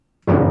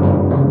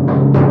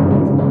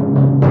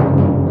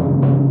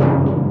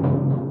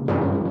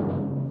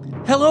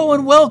Hello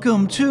and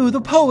welcome to the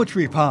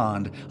Poetry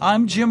Pond.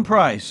 I'm Jim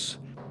Price.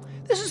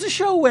 This is a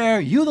show where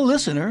you, the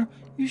listener,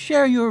 you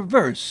share your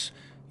verse,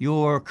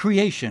 your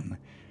creation,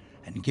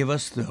 and give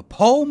us the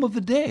poem of the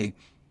day.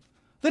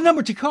 The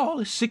number to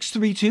call is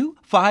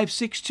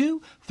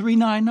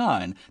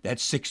 632-562-399.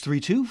 That's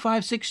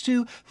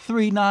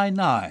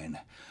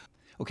 632-562-399.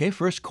 Okay,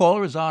 first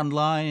caller is on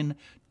line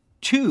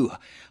 2.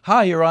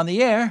 Hi, you're on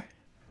the air.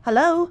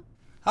 Hello?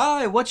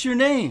 Hi, what's your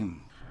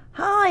name?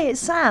 Hi, it's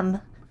Sam.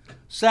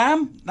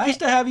 Sam, nice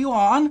to have you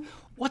on.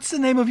 What's the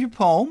name of your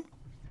poem?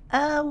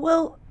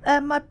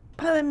 My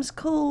poem's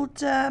called,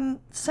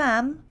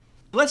 Sam.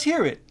 Let's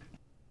hear it.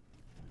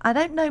 I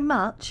don't know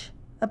much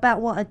about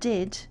what I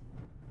did.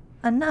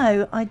 I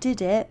know I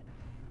did it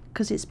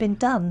because it's been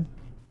done.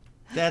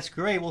 That's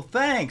great. Well,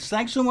 thanks.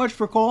 Thanks so much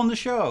for calling the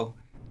show.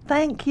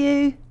 Thank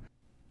you.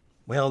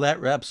 Well,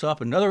 that wraps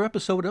up another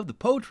episode of the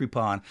Poetry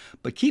Pond.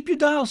 But keep your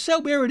dial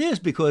set where it is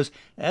because,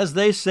 as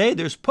they say,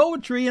 there's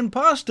poetry in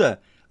pasta.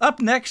 Up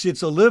next,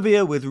 it's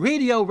Olivia with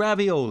Radio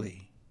Ravioli.